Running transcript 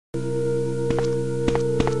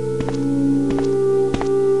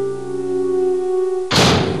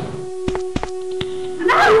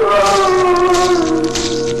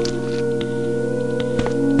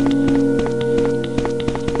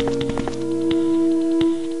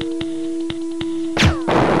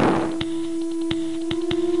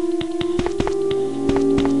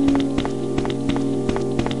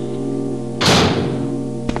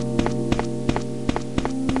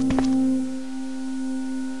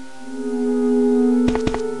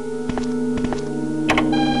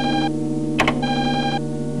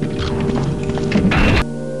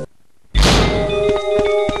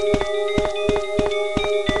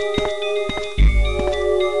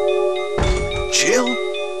Jill?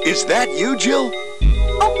 Is that you, Jill?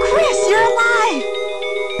 Oh, Chris, you're alive!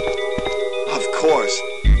 Of course.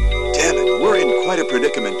 Damn it, we're in quite a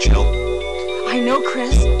predicament, Jill. I know,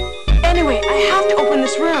 Chris. Anyway, I have to open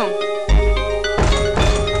this room.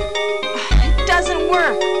 It doesn't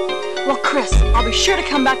work. Well, Chris, I'll be sure to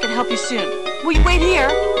come back and help you soon. Will you wait here?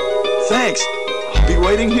 Thanks. I'll be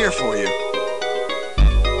waiting here for you.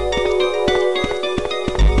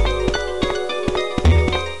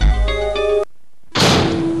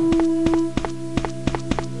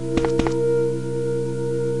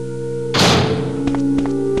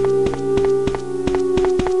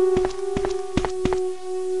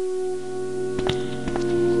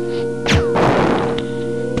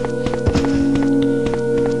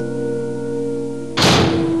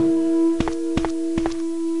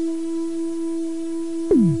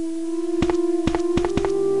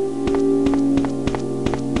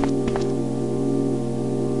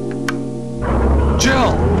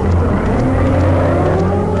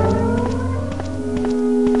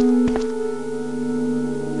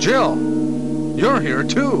 Jill, you're here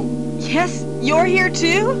too. Yes, you're here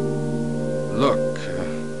too? Look,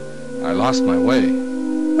 I lost my way.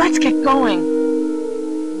 Let's get going.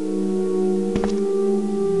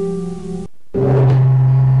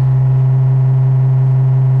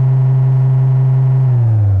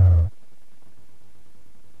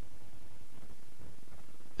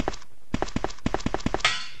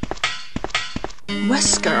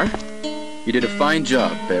 Wesker? You did a fine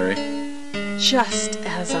job, Barry. Just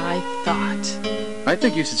as I thought. I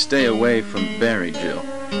think you should stay away from Barry, Jill.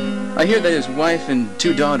 I hear that his wife and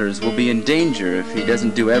 2 daughters will be in danger if he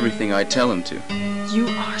doesn't do everything I tell him to. You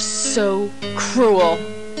are so cruel.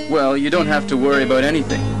 Well, you don't have to worry about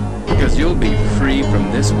anything, because you'll be free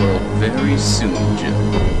from this world very soon, Jill.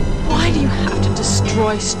 Why do you have to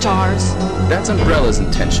destroy stars? That's Umbrella's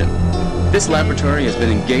intention. This laboratory has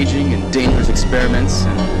been engaging in dangerous experiments,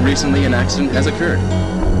 and recently an accident has occurred.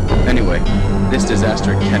 Anyway, this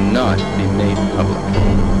disaster cannot be made public.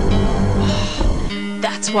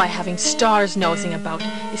 That's why having stars nosing about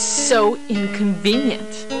is so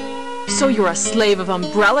inconvenient. So you're a slave of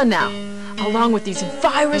Umbrella now, along with these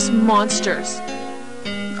virus monsters.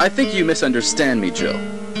 I think you misunderstand me, Jill.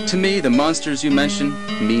 To me, the monsters you mention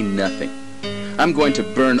mean nothing. I'm going to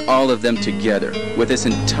burn all of them together with this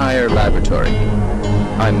entire laboratory.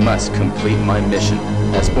 I must complete my mission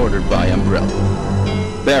as ordered by Umbrella.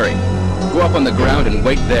 Barry, go up on the ground and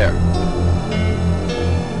wait there.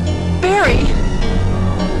 Barry!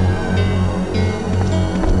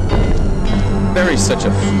 Barry's such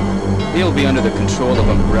a fool. He'll be under the control of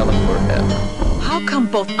Umbrella forever. How come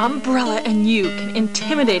both Umbrella and you can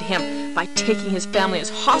intimidate him by taking his family as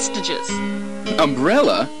hostages?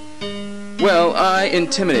 Umbrella? Well, I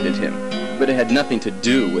intimidated him, but it had nothing to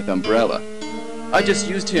do with Umbrella. I just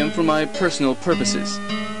used him for my personal purposes,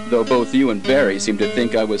 though both you and Barry seem to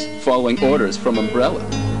think I was following orders from Umbrella.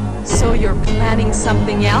 So you're planning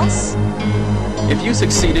something else? If you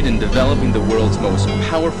succeeded in developing the world's most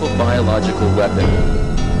powerful biological weapon,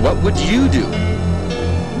 what would you do?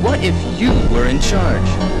 What if you were in charge?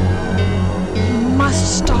 You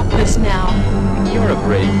must stop this now. You're a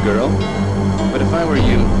brave girl, but if I were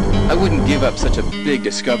you, I wouldn't give up such a big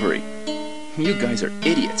discovery. You guys are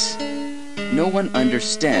idiots. No one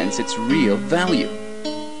understands its real value.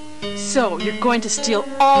 So, you're going to steal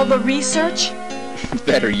all the research?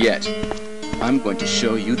 Better yet, I'm going to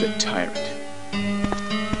show you the Tyrant.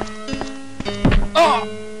 Oh!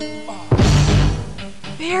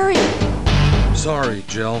 Barry! Sorry,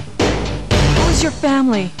 Jill. How is your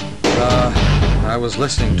family? I was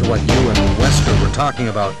listening to what you and Wesker were talking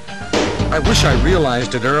about. I wish I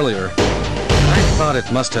realized it earlier. I thought it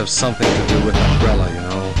must have something to do with Umbrella, you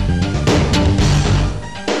know.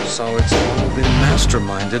 So it's all been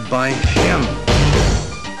masterminded by him.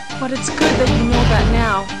 But it's good that you know that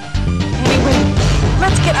now. Anyway,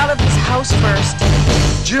 let's get out of this house first.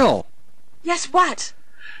 Jill! Yes, what?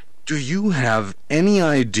 Do you have any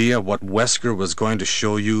idea what Wesker was going to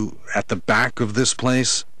show you at the back of this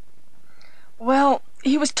place? Well,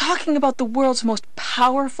 he was talking about the world's most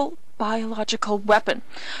powerful biological weapon,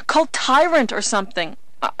 called Tyrant or something,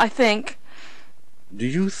 I think. Do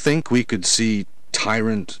you think we could see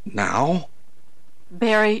Tyrant now?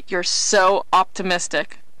 Barry, you're so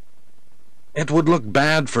optimistic. It would look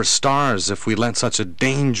bad for stars if we let such a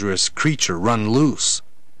dangerous creature run loose.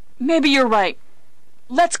 Maybe you're right.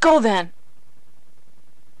 Let's go then.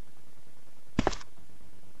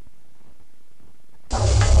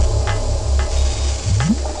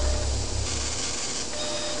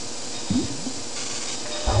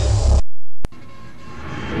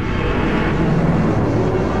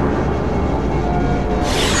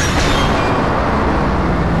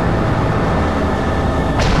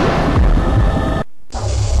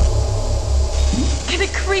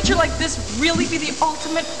 be the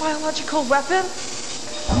ultimate biological weapon?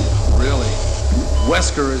 Really?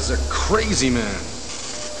 Wesker is a crazy man.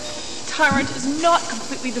 Tyrant is not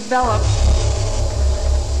completely developed.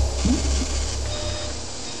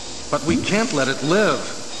 But we can't let it live.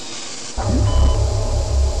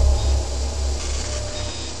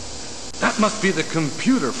 That must be the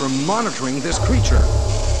computer for monitoring this creature.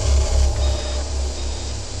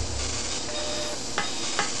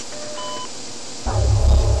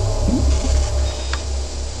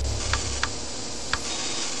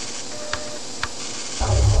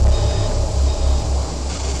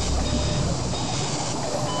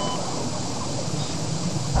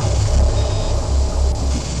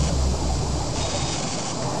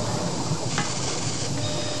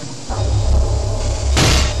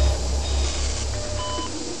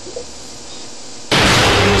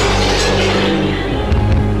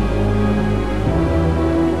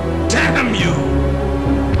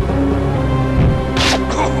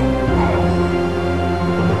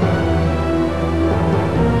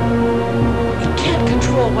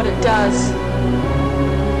 What it does.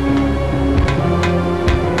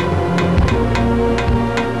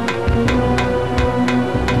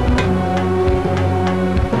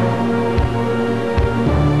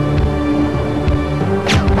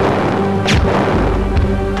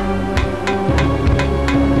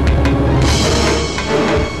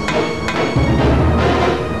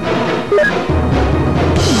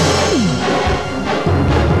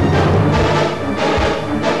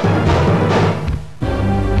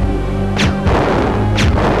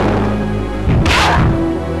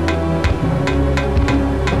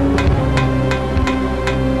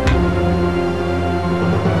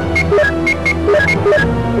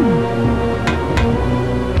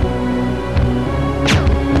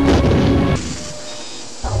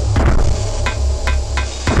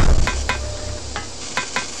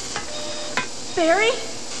 Barry?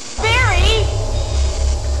 Barry!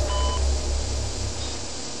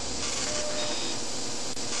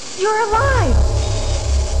 You're alive!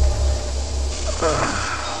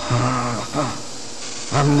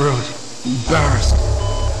 I'm really embarrassed.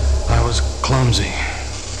 I was clumsy.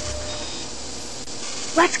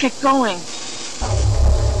 Let's get going.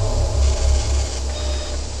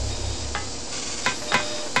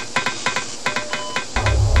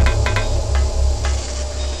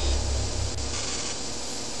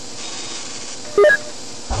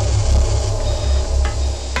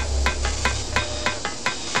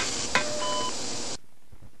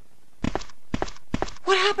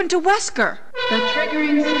 What happened to Wesker? The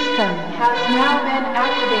triggering system has now been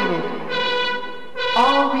activated.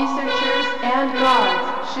 All researchers and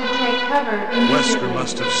guards should take cover immediately. Wesker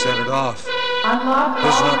must have set it off. Unlock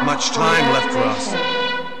There's all not much time left for us.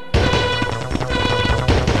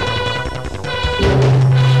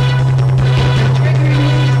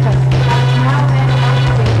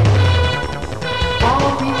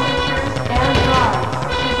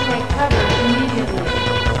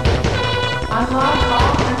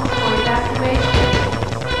 activation.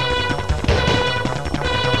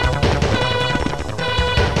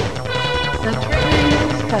 The triggering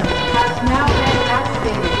system has now been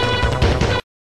activated.